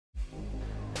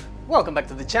Welcome back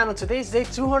to the channel. Today's day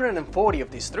 240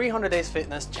 of this 300 days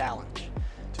fitness challenge.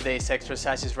 Today's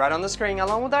exercise is right on the screen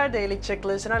along with our daily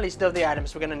checklist and a list of the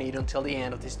items we're gonna need until the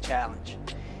end of this challenge.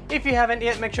 If you haven't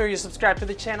yet, make sure you subscribe to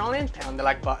the channel and pound the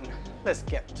like button. Let's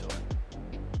get to it.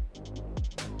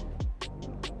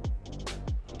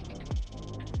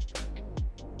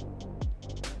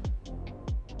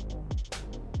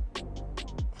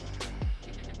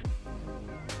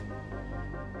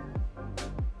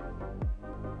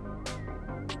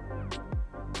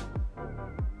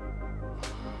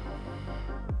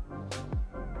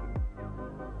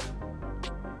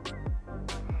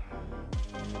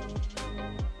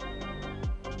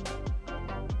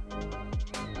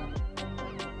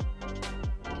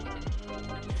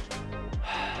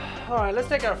 Alright, let's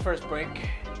take our first break.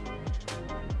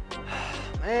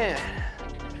 Man,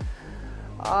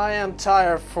 I am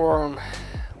tired from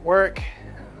work.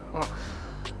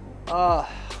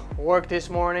 Work this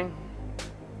morning.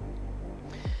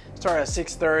 Started at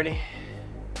 6:30.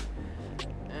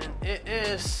 And it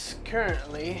is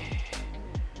currently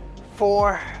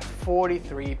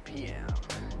 4:43 p.m.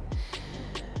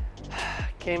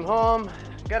 Came home,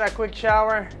 got a quick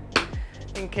shower,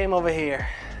 and came over here.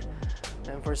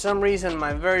 And for some reason,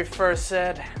 my very first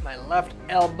set, my left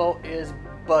elbow is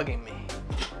bugging me.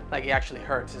 Like, it actually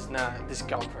hurts. It's not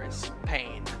discomfort, it's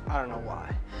pain. I don't know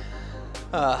why.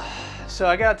 So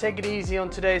I gotta take it easy on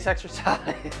today's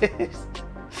exercise.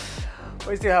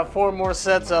 We still have 4 more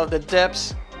sets of the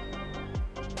dips.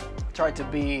 Try to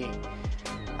be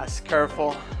as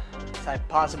careful as I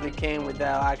possibly can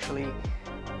without actually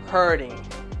hurting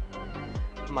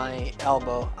my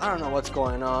elbow. I don't know what's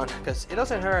going on because it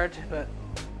doesn't hurt, but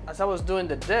as I was doing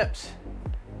the dips,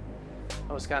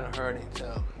 I was kind of hurting.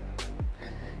 So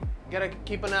gotta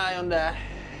keep an eye on that,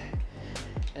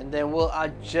 and then we'll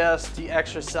adjust the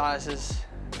exercises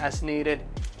as needed,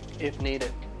 if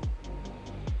needed.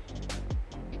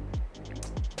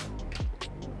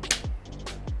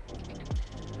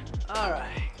 All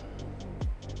right,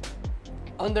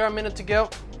 under a minute to go.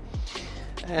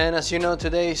 And as you know,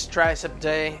 today's tricep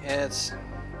day. It's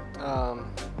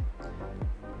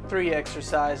 3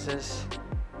 exercises,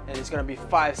 and it's gonna be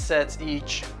 5 sets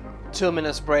each, 2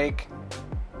 minutes break.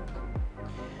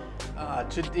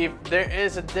 If there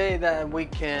is a day that we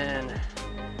can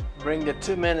bring the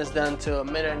 2 minutes down to a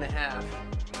minute and a half,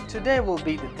 today will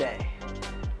be the day.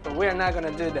 But we're not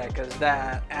gonna do that because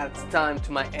that adds time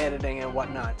to my editing and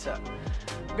whatnot. So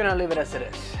I'm gonna leave it as it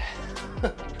is.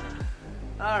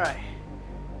 All right.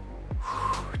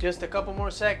 Just a couple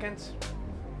more seconds.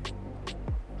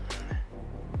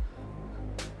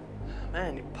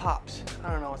 Man, it pops.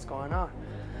 I don't know what's going on.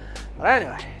 But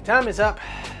anyway, time is up.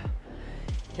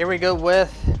 Here we go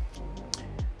with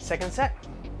second set.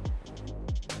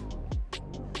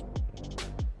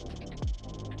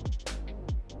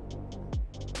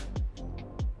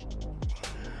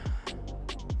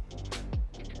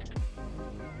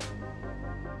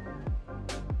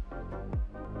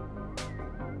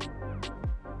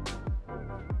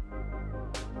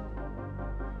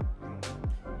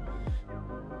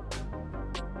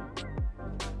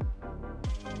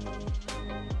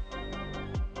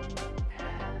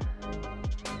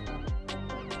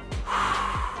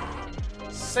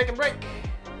 Second break.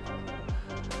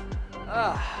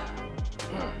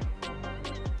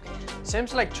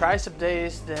 Seems like tricep day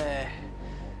is the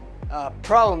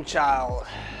problem child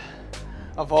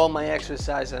of all my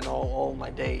exercise and all my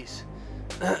days.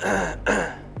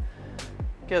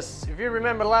 Because if you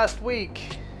remember last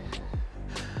week,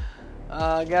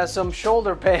 I got some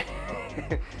shoulder pain,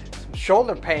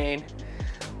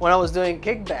 when I was doing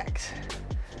kickbacks,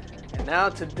 and now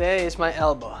today is my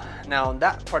elbow. Now on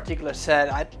that particular set,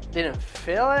 I didn't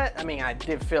feel it. I mean, I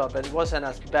did feel it, but it wasn't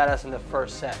as bad as in the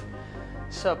first set.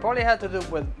 So probably had to do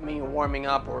with me warming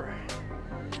up, or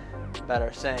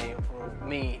better saying, for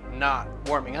me not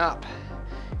warming up,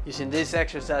 using this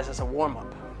exercise as a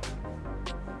warm-up.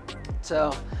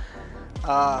 So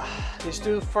these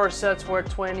 2 first sets were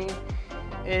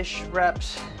 20-ish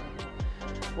reps.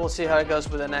 We'll see how it goes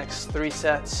with the next 3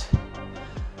 sets.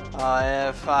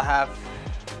 If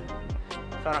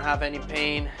I don't have any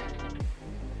pain,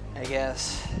 I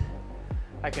guess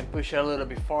I can push it a little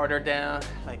bit farther down,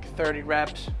 like 30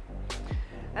 reps.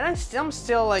 And I'm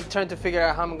still like trying to figure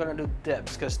out how I'm gonna do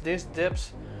dips, because these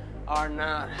dips are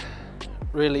not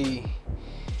really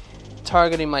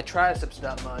targeting my triceps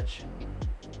that much.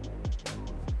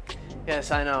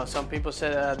 Yes, I know, some people say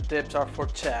that dips are for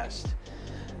chest.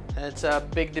 It's a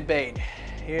big debate.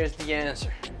 Here's the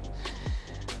answer.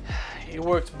 It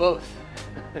works both.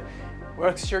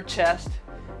 Works your chest,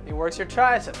 it works your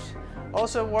triceps,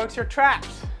 also works your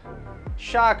traps.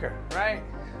 Shocker, right?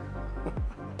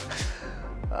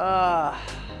 I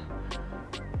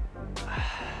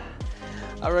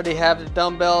already have the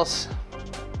dumbbells,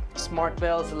 smart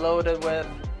bells loaded with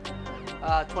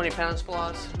 20 pounds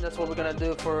plus. That's what we're gonna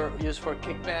do use for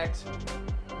kickbacks.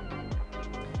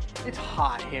 It's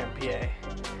hot here in PA.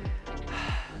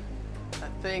 I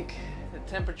think the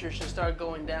temperature should start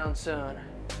going down soon.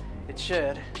 It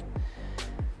should.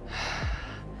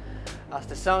 As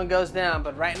the sun goes down,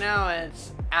 but right now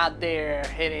it's out there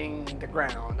hitting the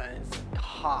ground and it's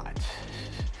hot.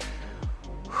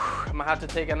 I'm gonna have to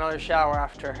take another shower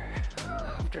after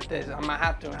this.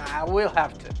 I will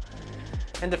have to.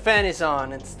 And the fan is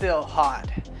on, it's still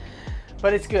hot.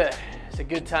 But it's good. It's a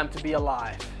good time to be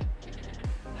alive.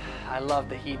 I love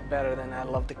the heat better than I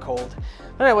love the cold.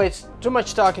 But anyways, too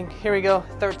much talking. Here we go,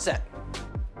 third set.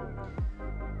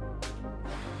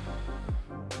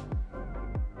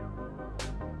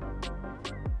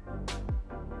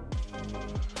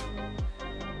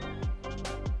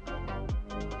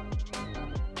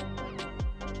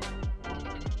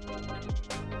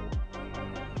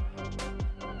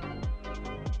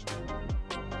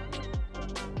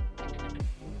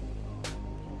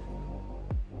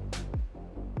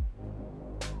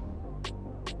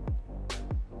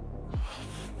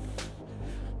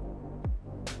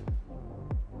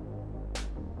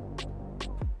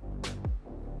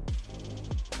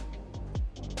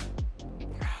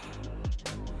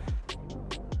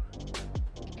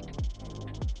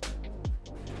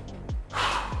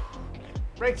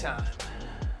 Break time.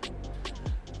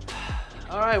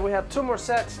 All right, we have 2 more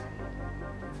sets.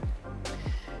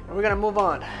 And we're gonna move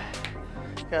on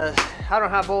because I don't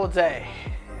have all day.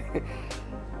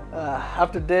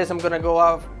 After this, I'm gonna go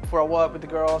out for a walk with the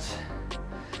girls.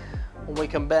 When we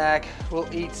come back,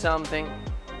 we'll eat something.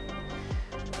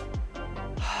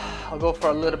 I'll go for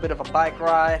a little bit of a bike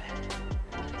ride,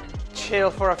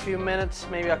 chill for a few minutes,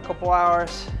 maybe a couple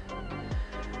hours,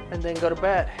 and then go to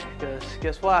bed. Because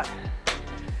guess what?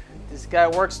 This guy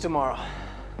works tomorrow.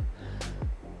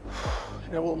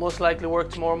 And it will most likely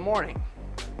work tomorrow morning.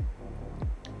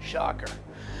 Shocker.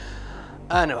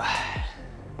 Anyway.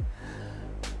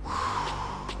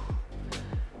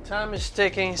 Time is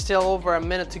ticking. Still over a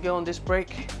minute to go on this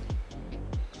break.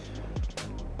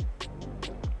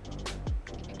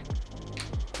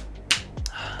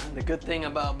 The good thing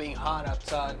about being hot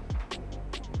outside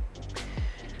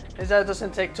is that it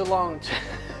doesn't take too long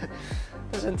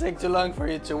for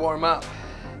you to warm up.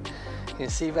 You can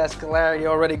see vascularity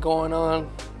already going on.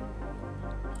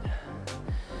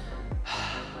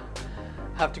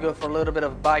 Have to go for a little bit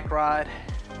of a bike ride.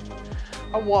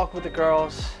 I walk with the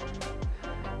girls.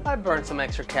 I burn some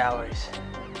extra calories.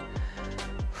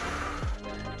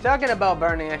 Talking about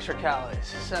burning extra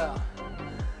calories, so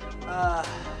a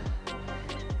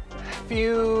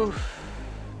few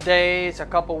days, a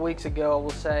couple weeks ago, I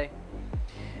will say,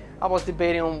 I was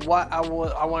debating on what I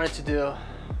wanted to do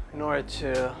in order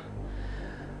to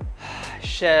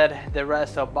shed the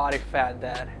rest of body fat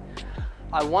that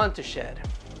I want to shed.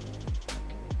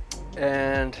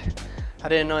 And I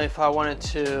didn't know if I wanted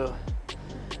to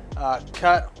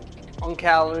cut on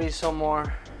calories some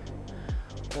more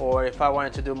or if I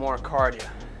wanted to do more cardio.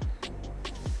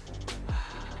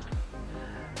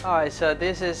 Alright, so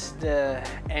this is the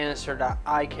answer that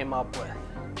I came up with.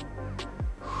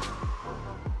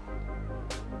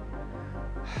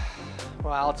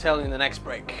 Well, I'll tell you in the next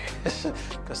break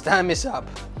because time is up.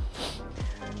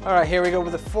 Alright, here we go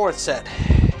with the 4th set.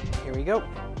 Here we go.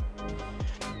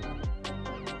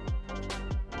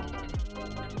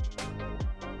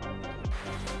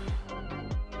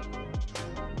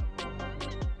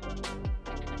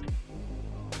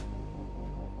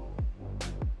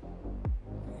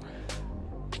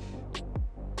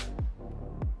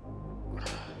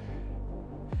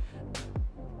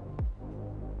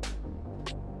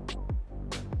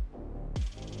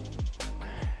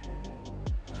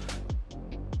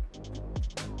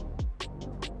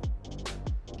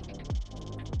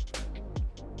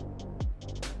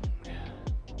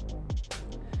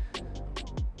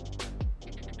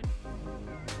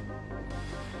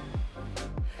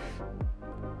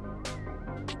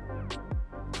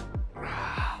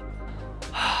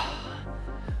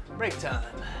 Break time.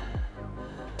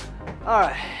 All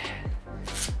right,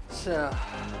 so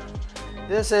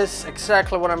this is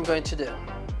exactly what I'm going to do.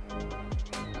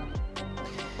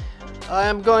 I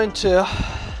am going to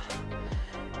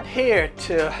adhere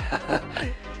to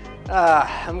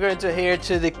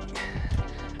the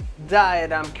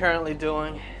diet I'm currently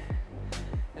doing,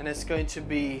 and it's going to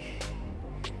be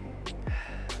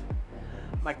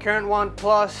my current one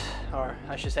plus, or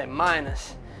I should say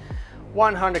minus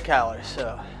 100 calories.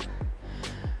 So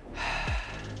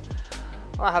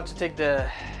I'll have to take the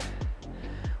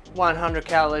 100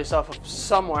 calories off of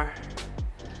somewhere.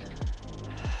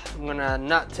 I'm gonna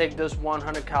not take those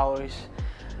 100 calories.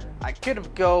 I could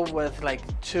have go with like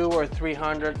 200 or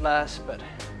 300 less, but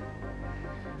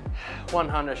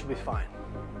 100 should be fine.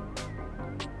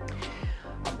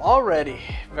 I'm already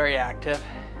very active,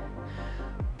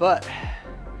 but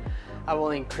I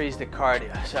will increase the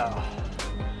cardio. So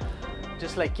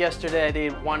just like yesterday, I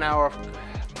did 1 hour of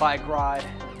bike ride.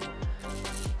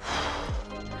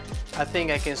 I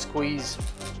think I can squeeze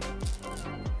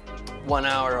 1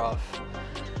 hour of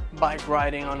bike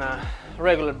riding on a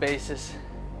regular basis.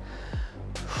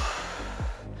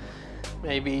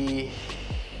 Maybe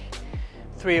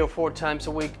 3 or 4 times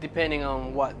a week, depending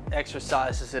on what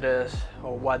exercises it is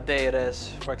or what day it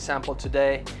is. For example,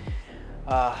 today,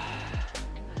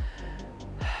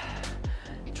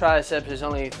 triceps is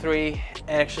only 3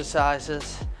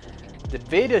 exercises. The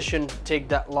video shouldn't take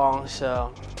that long,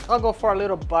 so I'll go for a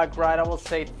little bike ride. I will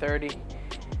say 30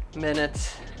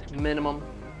 minutes minimum,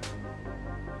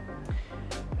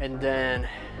 and then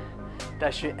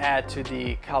that should add to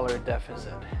the calorie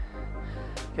deficit,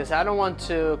 because I don't want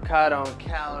to cut on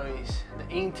calories, the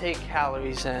intake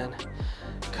calories, and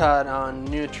cut on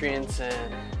nutrients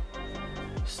and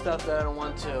stuff that I don't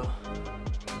want to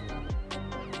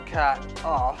cut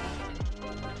off.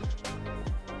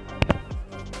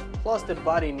 Plus the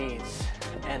body needs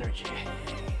energy.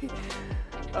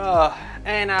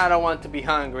 And I don't want to be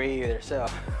hungry either, so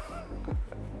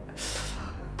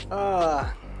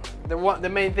the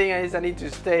main thing is I need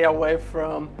to stay away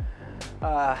from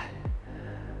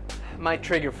my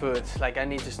trigger foods. Like, I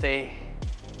need to stay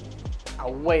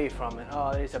away from it.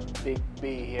 Oh, there's a big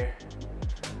bee here.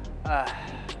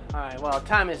 Alright, well,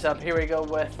 time is up. Here we go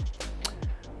with,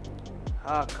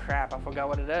 oh crap, I forgot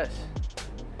what it is.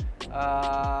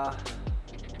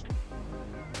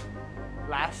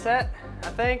 Last set, I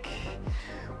think.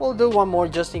 We'll do one more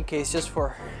just in case, just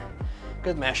for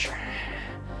good measure.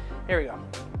 Here we go.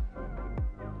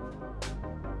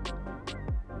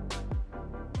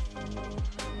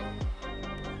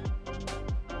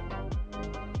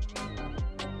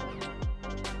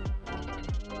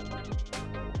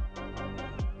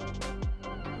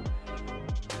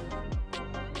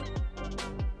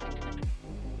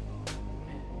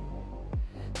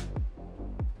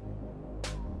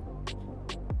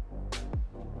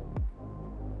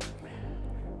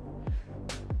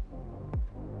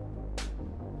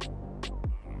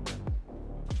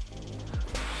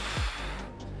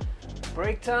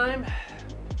 Break time.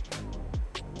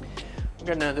 We're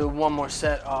gonna do one more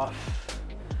set of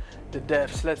the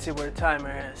depths. Let's see where the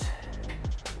timer is.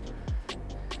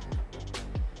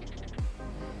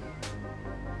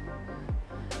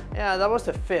 Yeah, that was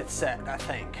the 5th set, I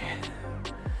think.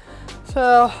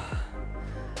 So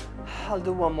I'll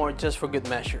do one more just for good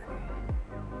measure.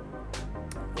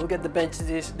 We'll get the bench,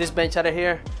 this bench out of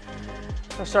here.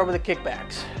 Let's start with the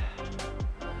kickbacks.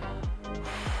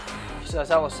 So as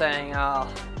I was saying, I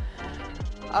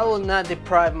will not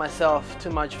deprive myself too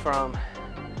much from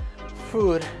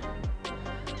food,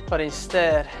 but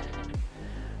instead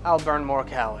I'll burn more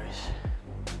calories.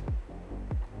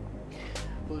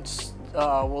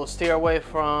 We'll steer away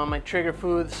from my trigger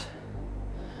foods.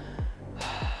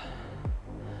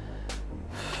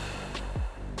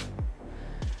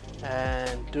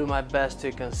 And do my best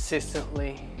to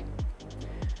consistently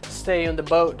stay on the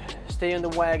boat, stay on the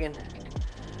wagon.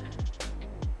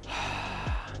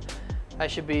 I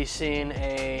should be seeing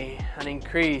an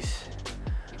increase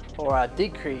or a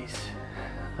decrease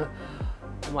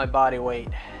in my body weight.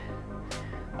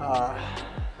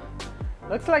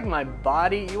 Looks like my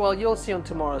body, well, you'll see on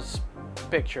tomorrow's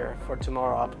picture for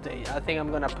tomorrow update. I think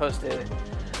I'm gonna post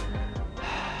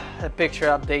a picture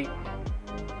update.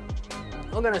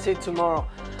 I'm gonna see tomorrow.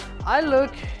 I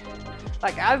look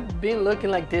like I've been looking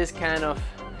like this kind of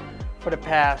for the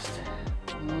past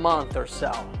month or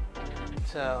so.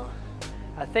 So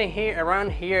I think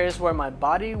around here is where my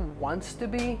body wants to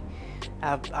be.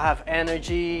 I have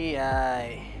energy.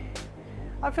 I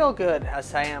feel good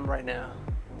as I am right now.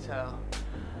 So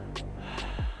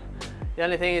the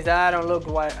only thing is that I don't look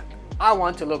what I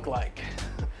want to look like,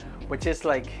 which is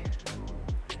like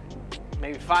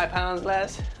maybe 5 pounds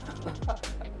less.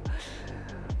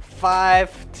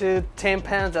 5 to 10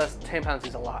 pounds. 10 pounds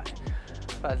is a lot,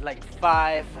 but like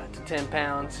 5 to 10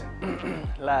 pounds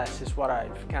less is what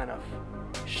I'm kind of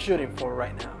shooting for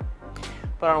right now.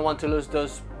 But I don't want to lose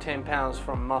those 10 pounds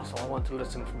from muscle. I want to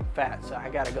lose them from fat, so I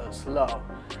gotta go slow.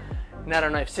 And I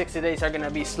don't know if 60 days are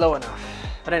gonna be slow enough.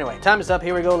 But anyway, time is up.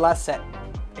 Here we go. Last set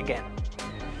again.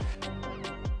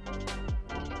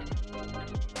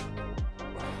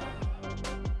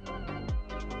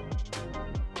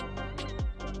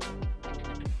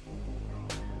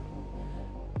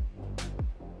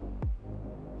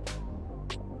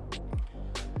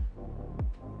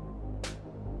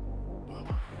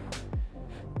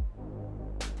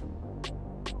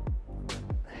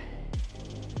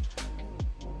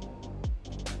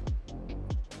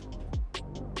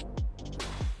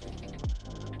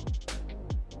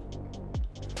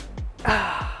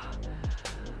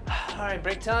 All right,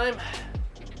 break time.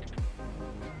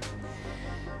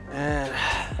 And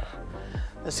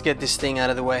let's get this thing out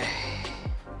of the way.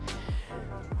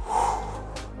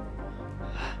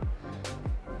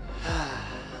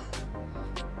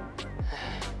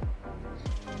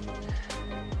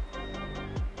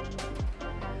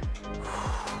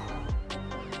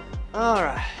 All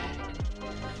right,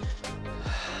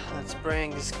 let's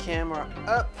bring this camera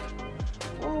up.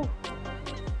 Ooh.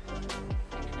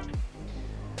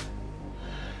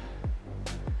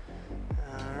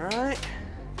 All right,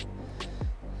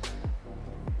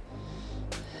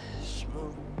 just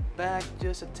move back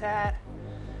just a tad,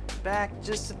 back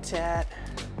just a tad,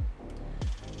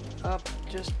 up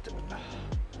just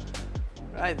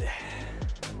right there.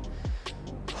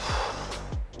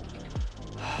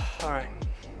 All right.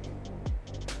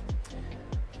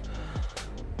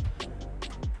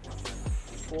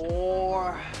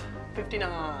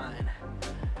 4:59.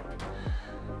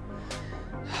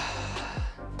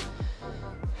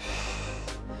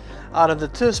 Out of the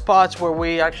two spots where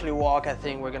we actually walk, I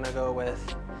think we're gonna go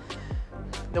with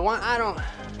the one I don't,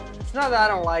 it's not that I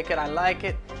don't like it, I like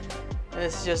it.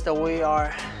 It's just that we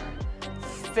are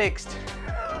fixed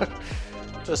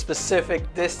to a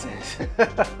specific distance.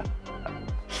 I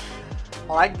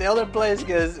like the other place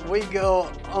because we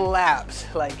go on laps.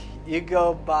 Like, you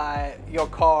go by your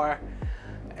car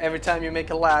every time you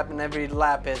make a lap, and every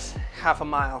lap is half a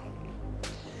mile.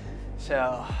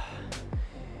 So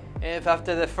if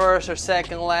after the first or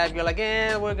second lap you're like,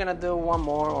 we're gonna do one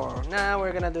more, or nah,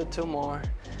 we're gonna do two more,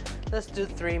 let's do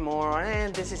three more,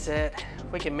 and this is it,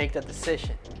 we can make that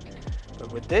decision.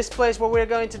 But with this place where we're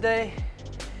going today,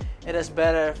 it is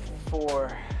better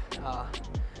for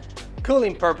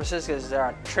cooling purposes because there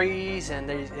are trees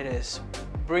and it is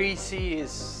breezy,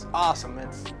 it's awesome,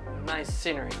 it's nice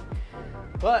scenery.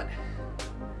 But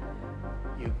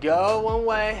you go one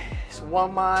way, it's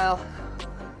 1 mile.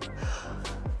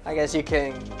 I guess you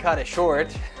can cut it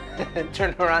short and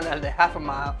turn around at the half a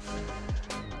mile,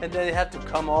 and then you have to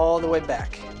come all the way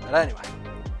back. But anyway,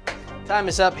 time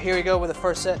is up. Here we go with the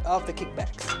first set of the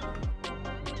kickbacks.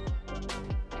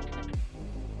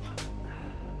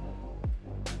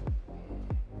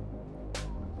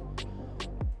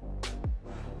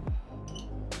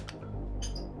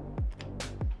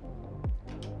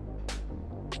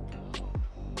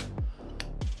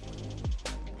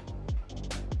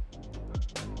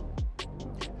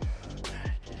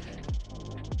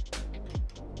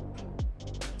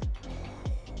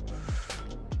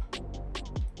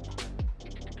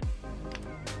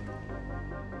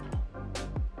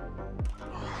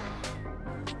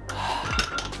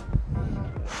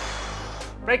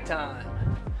 Break time.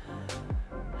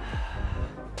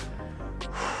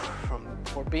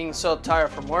 For being so tired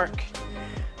from work,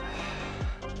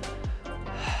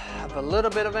 have a little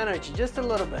bit of energy, just a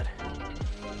little bit.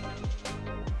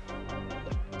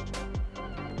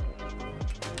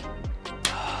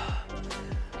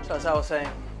 So as I was saying,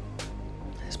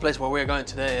 this place where we're going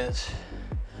today is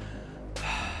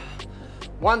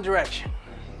One Direction.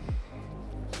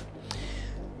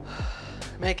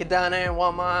 Make it down there in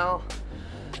 1 mile.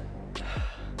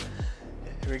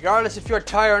 Regardless if you're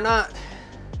tired or not,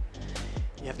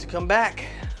 you have to come back.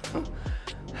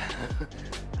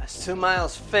 That's 2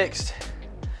 miles fixed.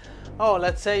 Oh,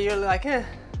 let's say you're like,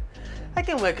 I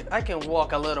can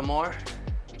walk a little more.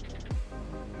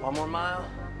 1 more mile.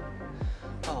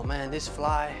 Oh man, this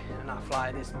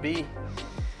this bee.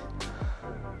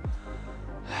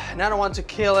 And I don't want to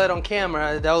kill it on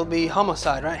camera. That would be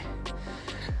homicide, right?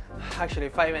 Actually,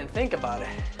 if I even think about it,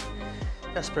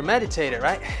 that's premeditated,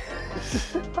 right?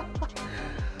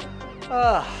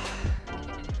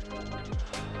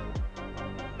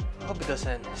 Hope it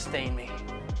doesn't stain me.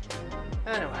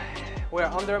 Anyway, we're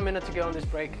under a minute to go on this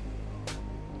break.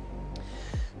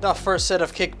 The first set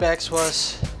of kickbacks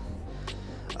was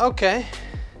okay.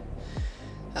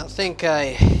 I think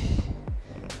I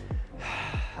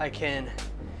can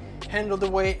handle the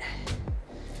weight,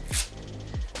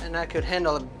 and I could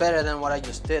handle it better than what I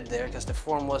just did there because the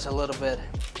form was a little bit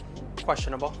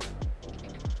questionable.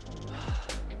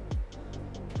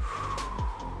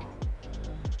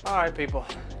 All right, people,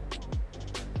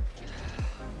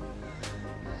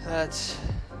 let's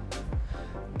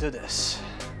do this.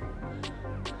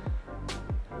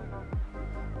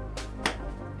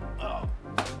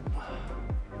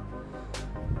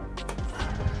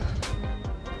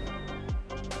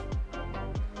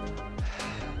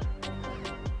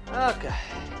 Okay.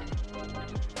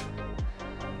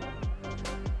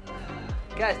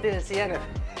 Guys didn't see anything.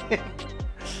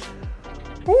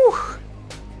 Woo!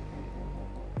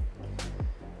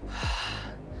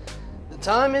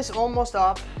 time is almost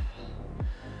up.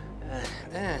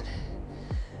 Man,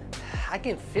 I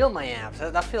can feel my abs.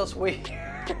 That feels weird.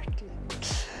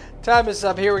 Time is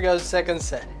up. Here we go, second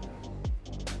set.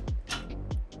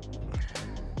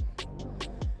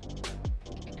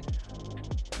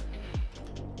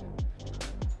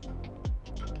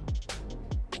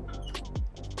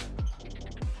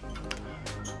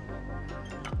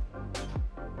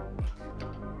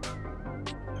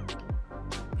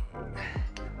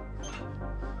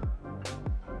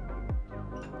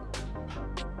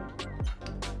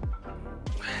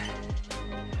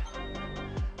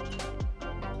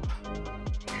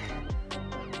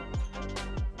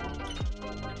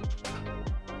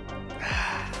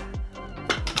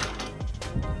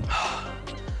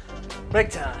 Break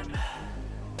time.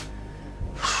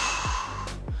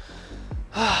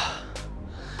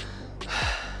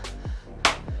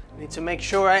 Need to make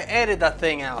sure I edit that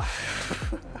thing out.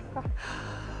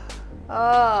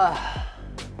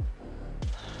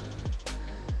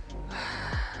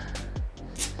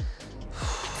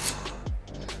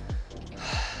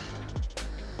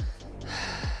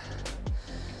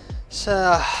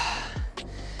 So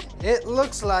it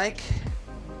looks like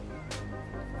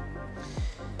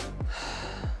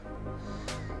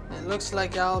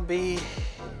I'll be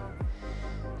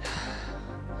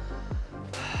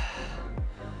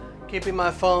keeping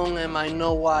my phone and my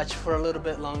no watch for a little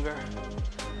bit longer.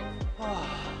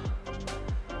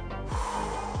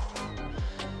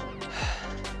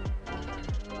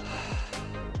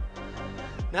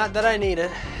 Not that I need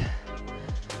it,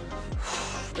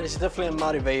 but it's definitely a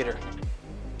motivator.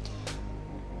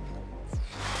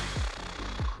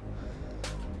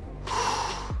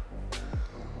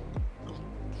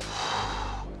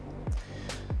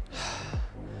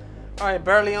 All right,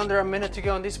 barely under a minute to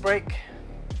go on this break.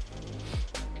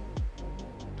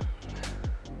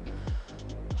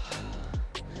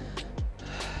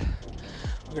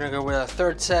 We're gonna go with a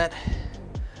third set,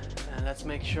 and let's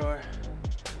make sure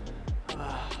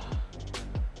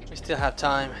we still have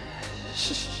time.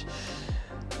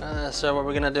 So what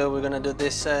we're gonna do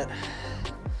this set,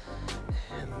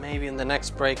 and maybe in the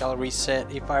next break I'll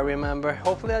reset if I remember.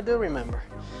 Hopefully I do remember,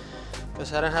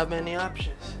 because I don't have many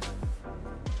options.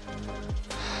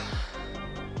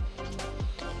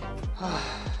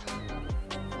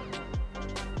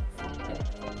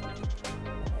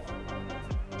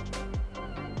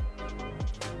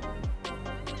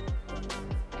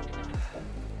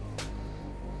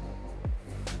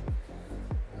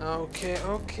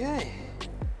 Okay.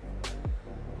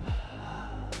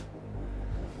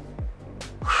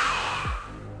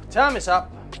 Time is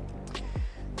up.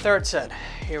 Third set.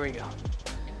 Here we go.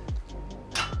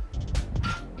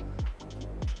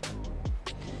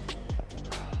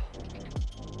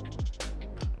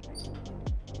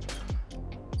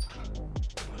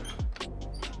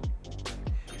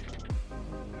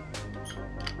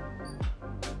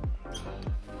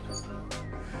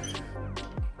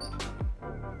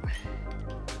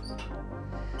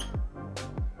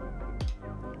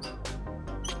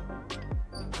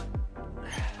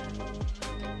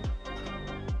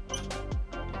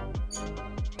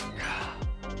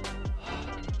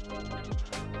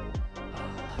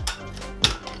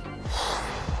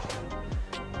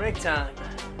 Break time.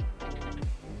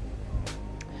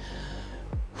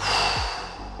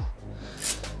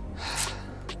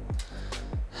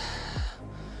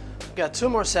 Got two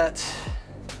more sets.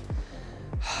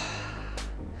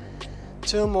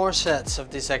 Two more sets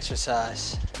of this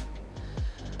exercise.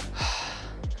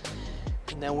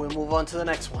 And then we'll move on to the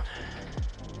next one.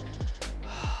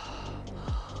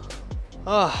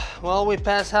 Oh, well, we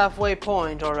passed halfway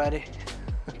point already.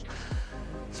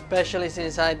 Especially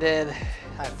since I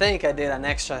think I did an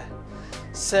extra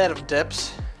set of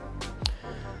dips.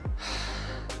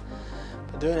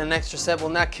 But doing an extra set will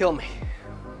not kill me.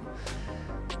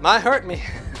 Might hurt me,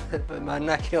 but might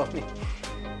not kill me.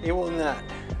 It will not.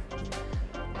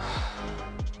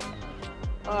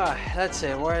 Alright, let's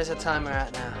see, where is the timer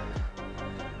at now?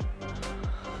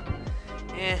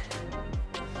 7,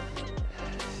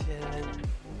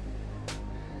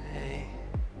 8,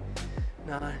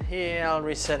 9. Yeah, I'll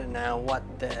reset it now.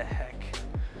 What the heck?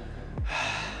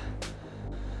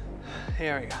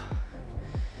 Here we go.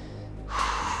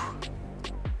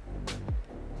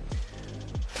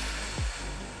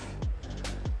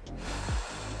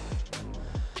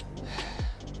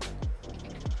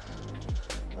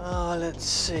 Oh, let's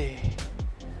see.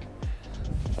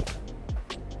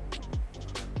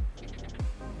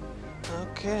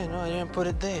 Okay, no, I didn't put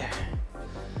it there.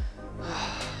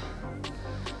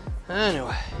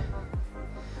 Anyway.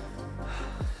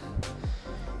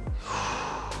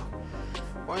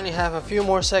 We only have a few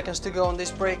more seconds to go on this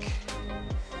break.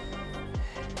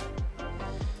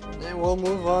 Then we'll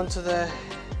move on to the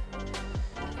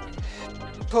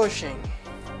pushing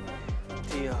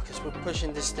deal, because we're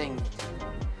pushing this thing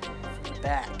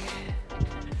back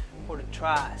for the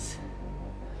tries.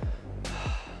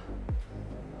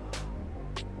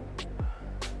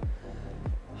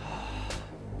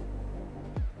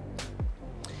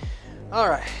 All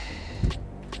right,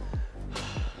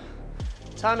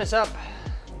 time is up,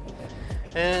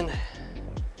 and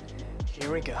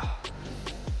here we go.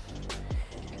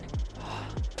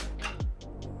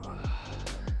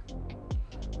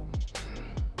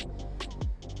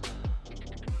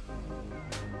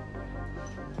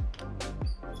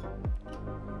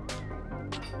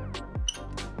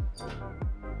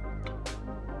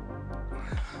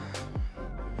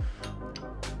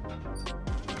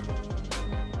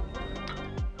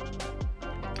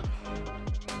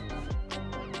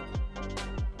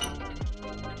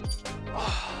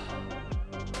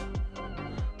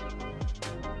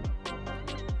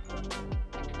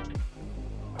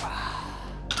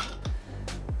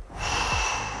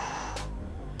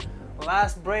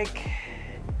 Last break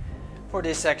for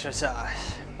this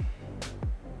exercise.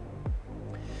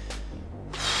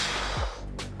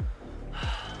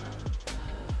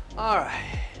 All right.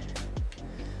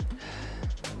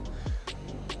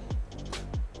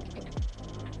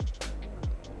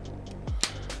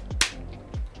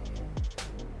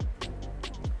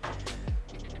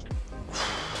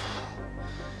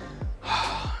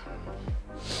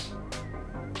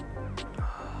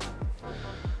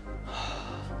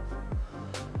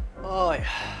 Oh yeah,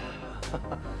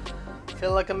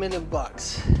 feel like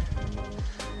 $1,000,000.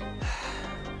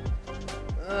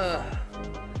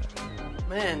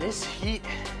 Man, this heat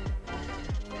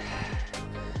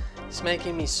is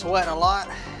making me sweat a lot,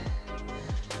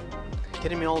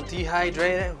 getting me all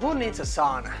dehydrated. Who needs a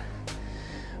sauna?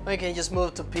 We can just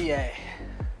move to PA.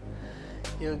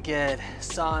 You'll get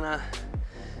sauna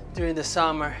during the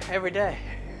summer every day.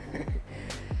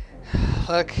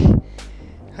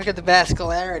 Look at the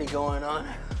vascularity going on.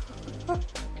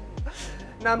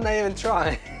 And I'm not even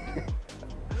trying.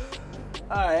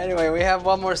 All right, anyway, we have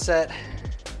one more set.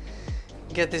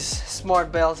 Get these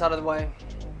smart belts out of the way.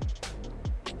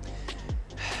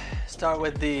 Start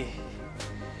with the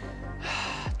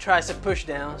tricep push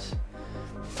downs.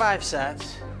 5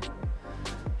 sets.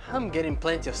 I'm getting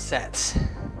plenty of sets.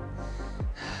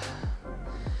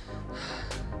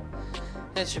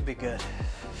 It should be good.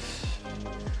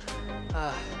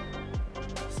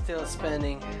 Still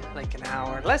spending like an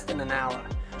hour, less than an hour.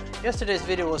 Yesterday's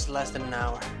video was less than an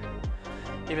hour,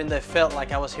 even though it felt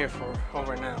like I was here for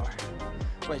over an hour,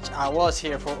 which I was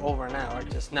here for over an hour,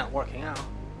 just not working out.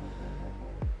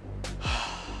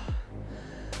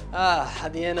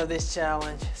 At the end of this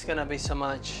challenge, it's gonna be so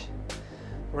much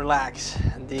relaxed.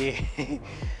 The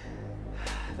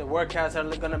workouts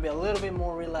are gonna be a little bit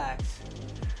more relaxed.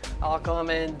 I'll come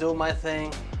in, do my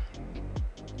thing.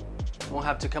 Won't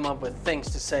have to come up with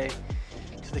things to say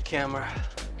to the camera.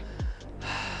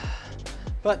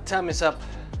 But time is up.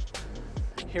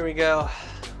 Here we go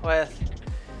with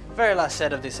the very last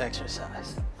set of this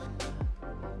exercise.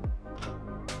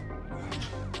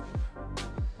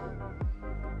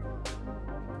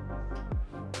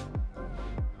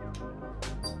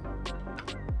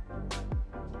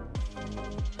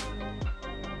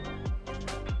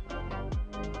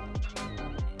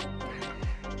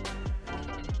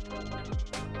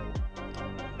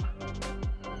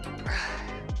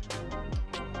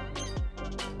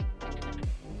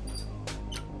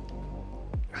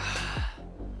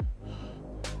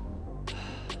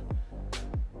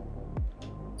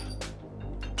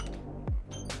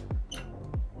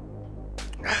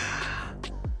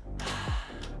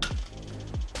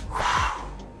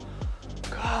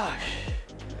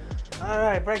 All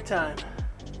right, break time.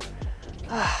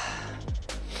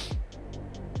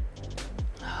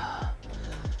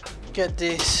 Get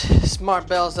these smart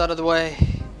belts out of the way,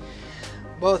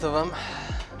 both of them,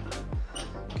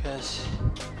 because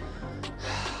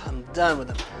I'm done with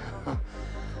them.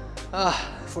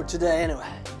 For today anyway.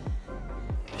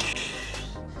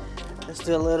 Let's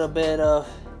do a little bit of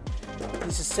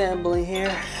disassembling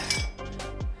here.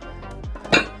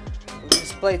 Put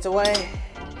these plates away.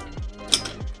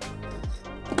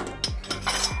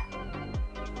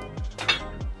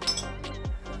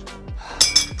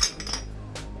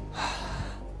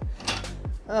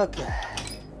 Okay.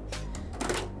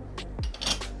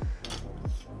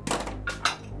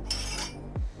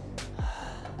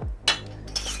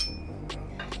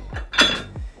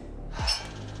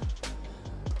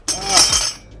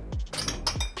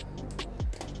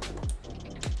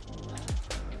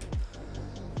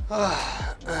 All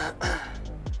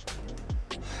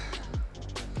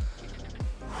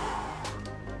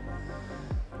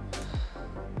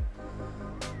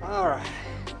right.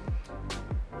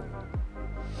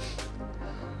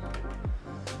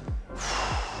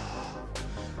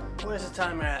 Where's the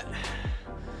timer at?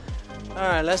 All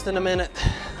right, less than a minute.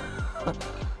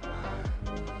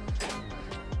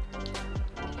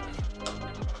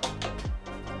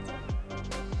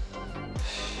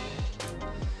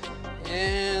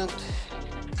 And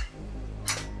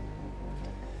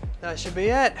that should be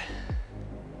it.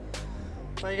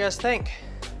 What do you guys think?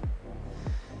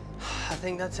 I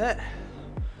think that's it.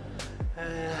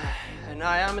 And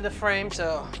I am in the frame,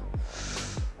 so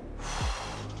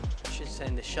I should say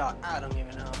in the shot. I don't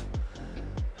even know.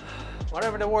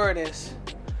 Whatever the word is,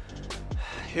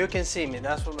 you can see me.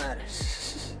 That's what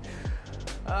matters.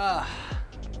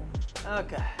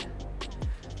 Okay.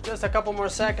 Just a couple more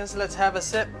seconds. Let's have a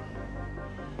sip.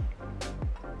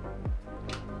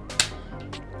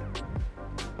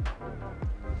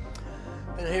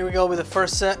 And here we go with the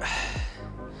first set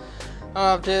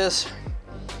of this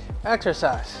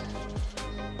exercise.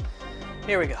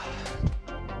 Here we go.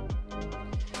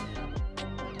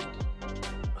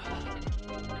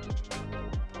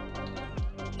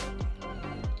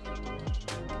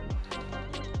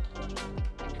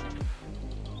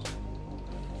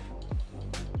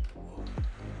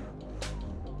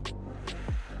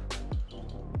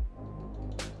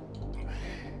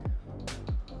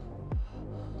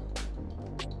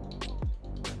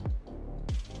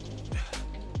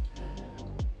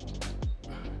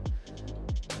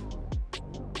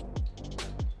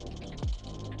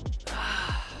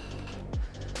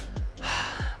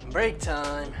 Break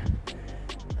time.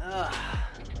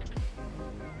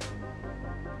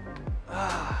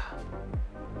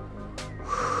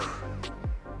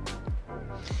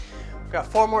 Got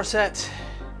 4 more sets.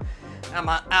 I'm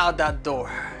out that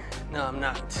door. No, I'm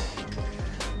not.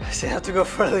 I still have to go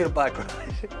for a little bike ride.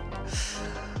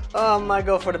 I might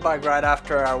go for the bike ride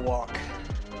after our walk.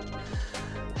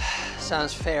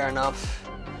 Sounds fair enough.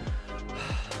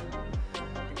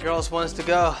 The girls wants to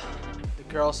go. The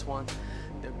girls want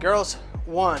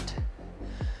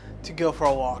to go for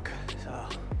a walk. So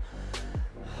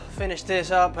finish this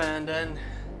up and then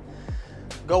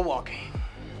go walking.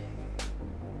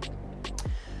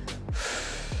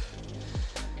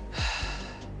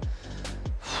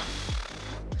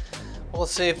 We'll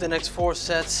see if the next 4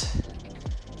 sets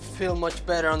feel much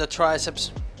better on the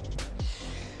triceps.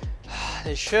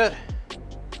 They should.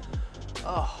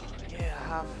 Oh yeah, I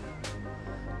have.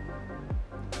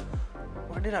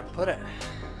 Where did I put it?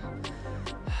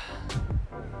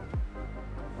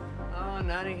 Oh,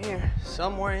 not in here.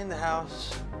 Somewhere in the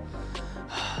house.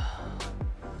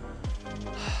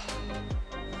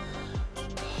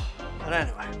 But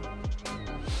anyway,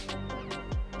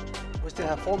 we still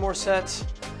have 4 more sets of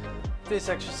this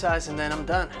exercise and then I'm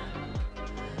done.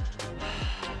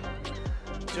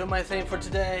 Do my thing for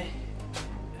today,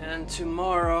 and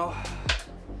tomorrow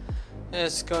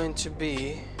is going to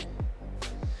be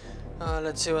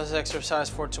let's see what's the exercise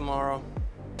for tomorrow.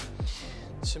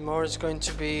 Tomorrow is going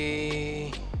to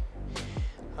be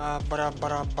oh,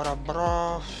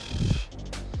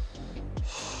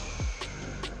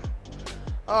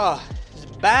 it's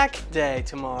back day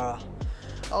tomorrow.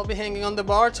 I'll be hanging on the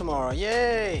bar tomorrow.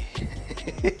 Yay!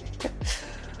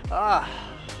 I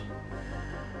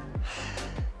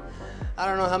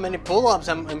don't know how many pull-ups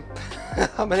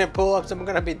how many pull-ups I'm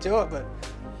gonna be doing, but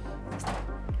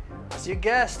as you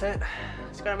guessed it,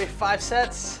 it's gonna be 5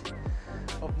 sets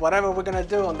of whatever we're gonna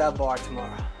do on that bar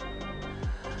tomorrow.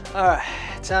 All right,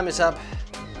 time is up.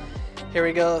 Here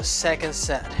we go, second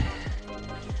set.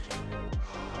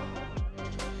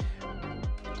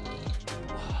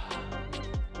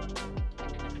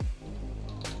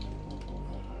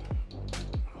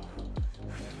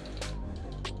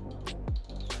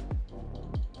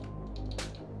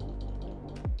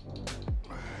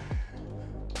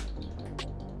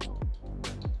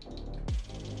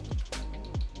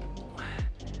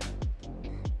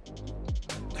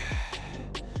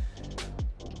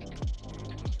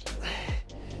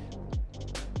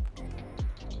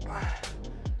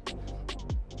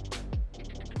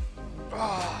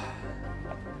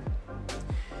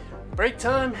 Break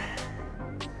time.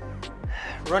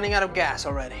 Running out of gas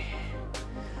already.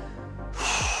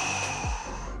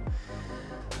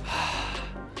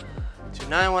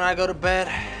 Tonight when I go to bed,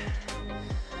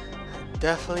 I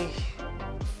definitely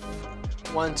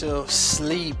want to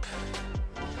sleep.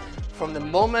 From the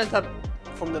moment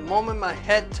my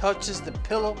head touches the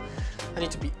pillow, I need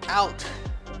to be out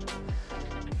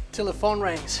till the phone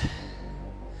rings.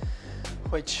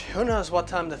 which who knows what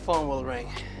time the phone will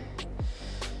ring.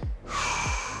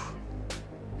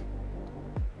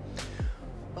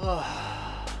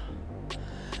 Oh.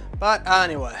 But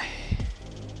anyway,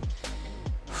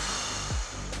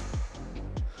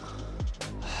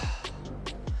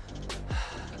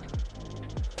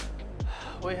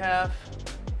 we have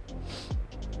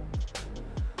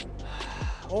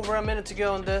over a minute to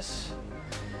go on this.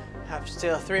 Have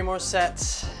still 3 more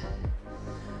sets.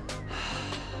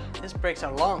 These breaks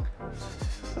are long.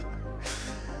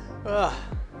 But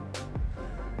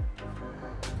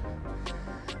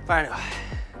anyway,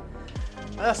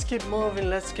 let's keep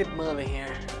moving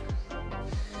here.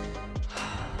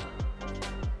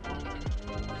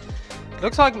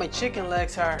 Looks like my chicken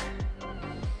legs are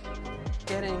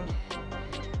getting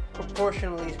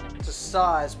proportionally to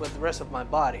size with the rest of my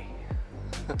body.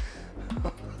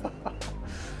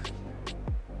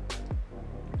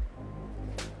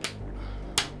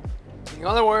 In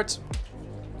other words,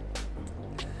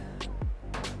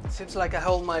 it seems like I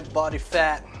hold my body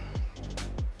fat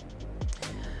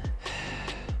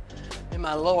in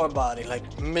my lower body,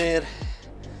 like mid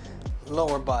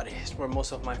lower body is where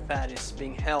most of my fat is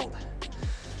being held.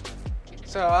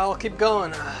 So I'll keep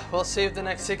going. We'll see if the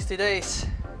next 60 days.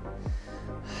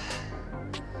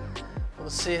 We'll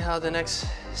see how the next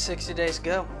 60 days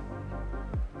go.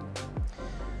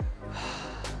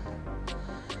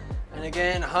 And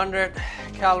again, 100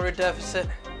 calorie deficit,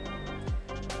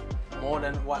 more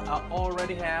than what I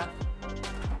already have.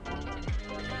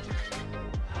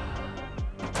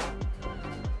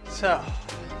 So,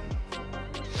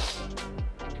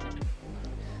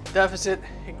 deficit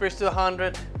increase to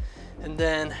 100, and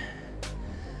then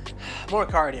more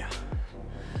cardio.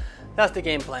 That's the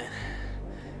game plan.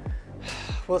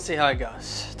 We'll see how it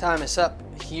goes. Time is up.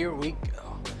 Here we go.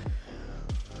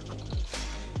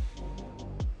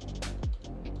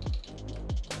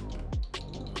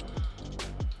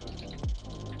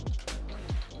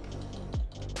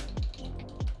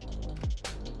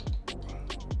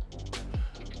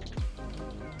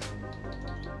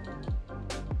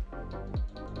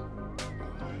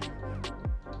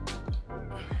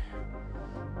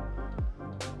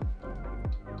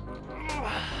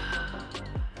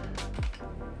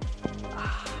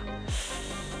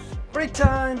 Break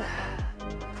time.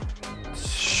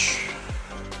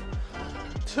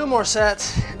 2 more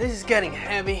sets. This is getting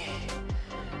heavy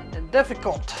and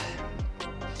difficult.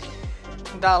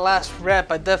 That last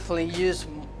rep, I definitely used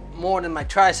more than my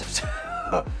triceps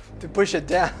to push it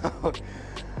down.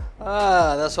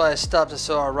 That's why I stopped it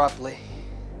so abruptly.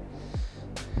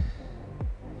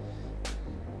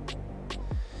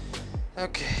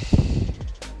 Okay.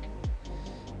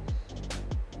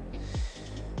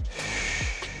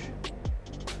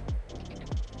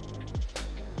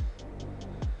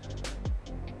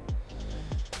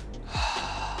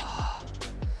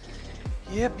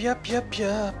 Yep.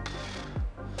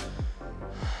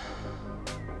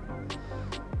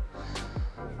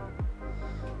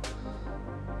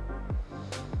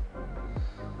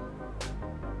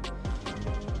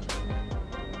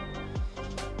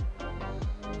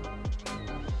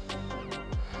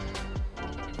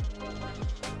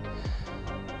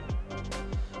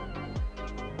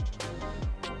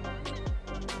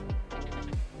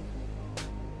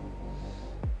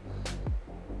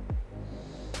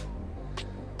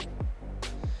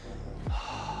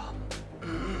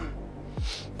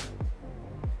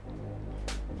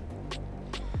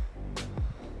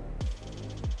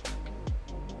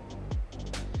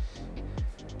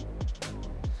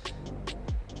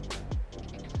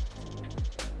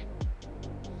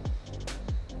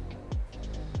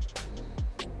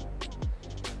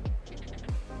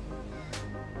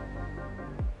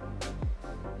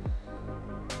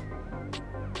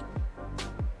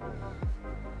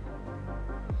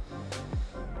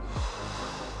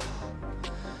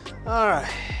 All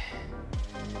right,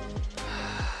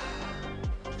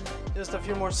 just a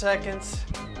few more seconds.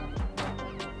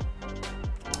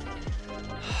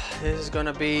 This is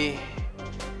gonna be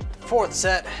the 4th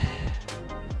set.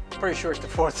 Pretty sure it's the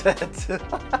 4th set.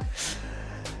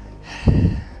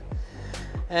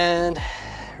 And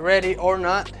ready or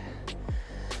not,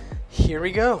 here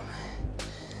we go.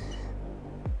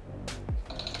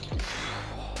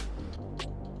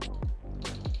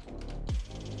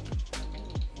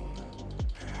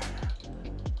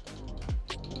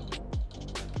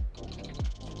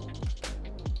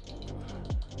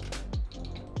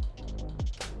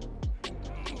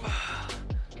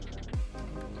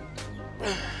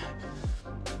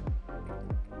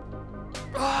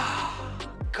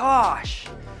 Gosh,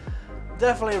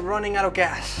 definitely running out of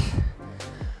gas.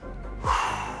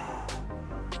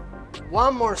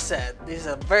 One more set. This is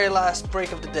the very last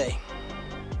break of the day.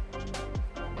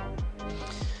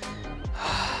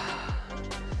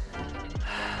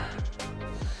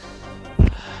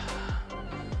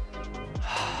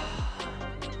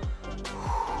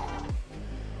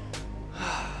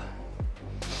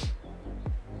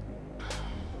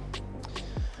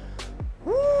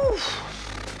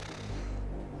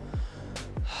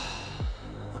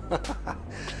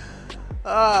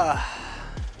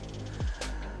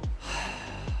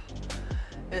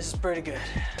 This is pretty good.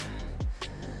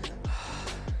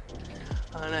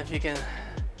 I don't know if you can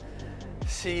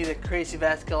see the crazy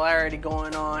vascularity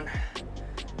going on.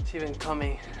 It's even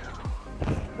coming.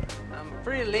 I'm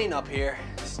pretty lean up here.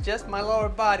 It's just my lower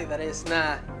body that is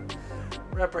not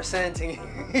representing.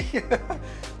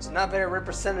 It's not very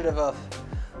representative of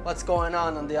what's going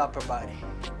on the upper body.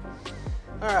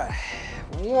 All right,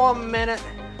 1 minute,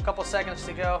 a couple seconds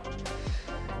to go.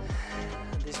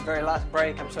 This very last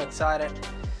break, I'm so excited.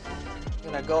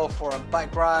 I'm gonna go for a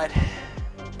bike ride.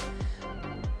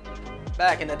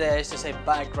 Back in the day, I used to say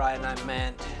bike ride and I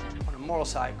meant on a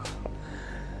motorcycle.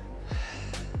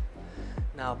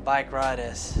 Now bike ride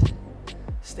is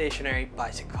stationary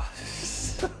bicycle.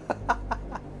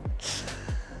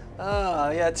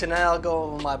 Oh yeah, tonight I'll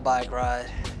go on my bike ride.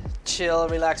 Chill,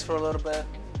 relax for a little bit.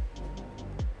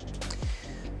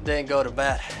 Then go to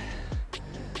bed.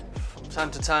 From time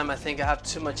to time I think I have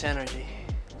too much energy.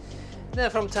 Then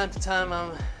from time to time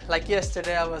I'm like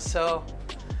yesterday, I was so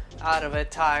out of it,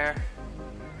 tired.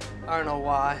 I don't know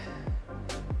why,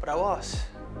 but I was.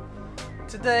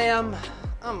 Today I'm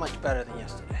much better than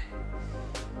yesterday.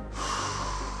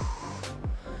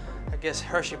 I guess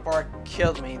Hershey Park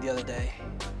killed me the other day.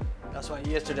 That's why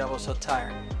yesterday I was so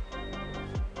tired.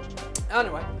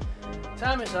 Anyway,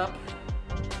 time is up.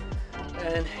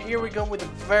 And here we go with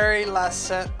the very last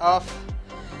set of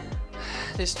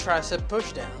these tricep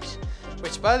push downs.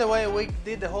 Which, by the way, we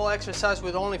did the whole exercise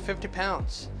with only 50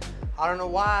 pounds. I don't know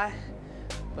why,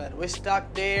 but we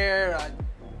stuck there.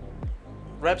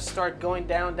 Reps start going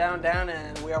down, down, down,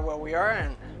 and we are where we are,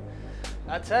 and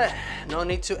that's it. No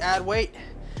need to add weight.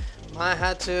 I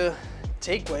had to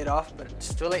take weight off, but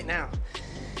it's too late now.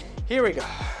 Here we go.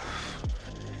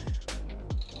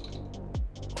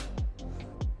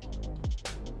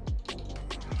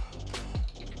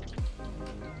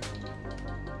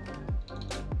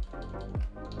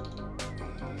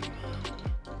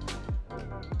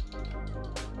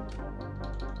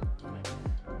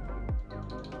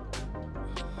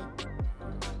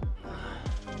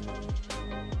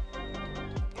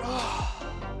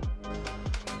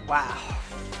 Wow.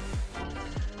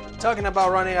 Talking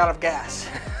about running out of gas.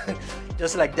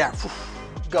 Just like that.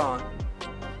 Gone.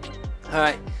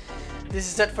 Alright. This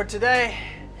is it for today.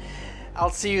 I'll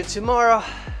see you tomorrow.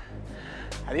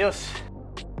 Adios.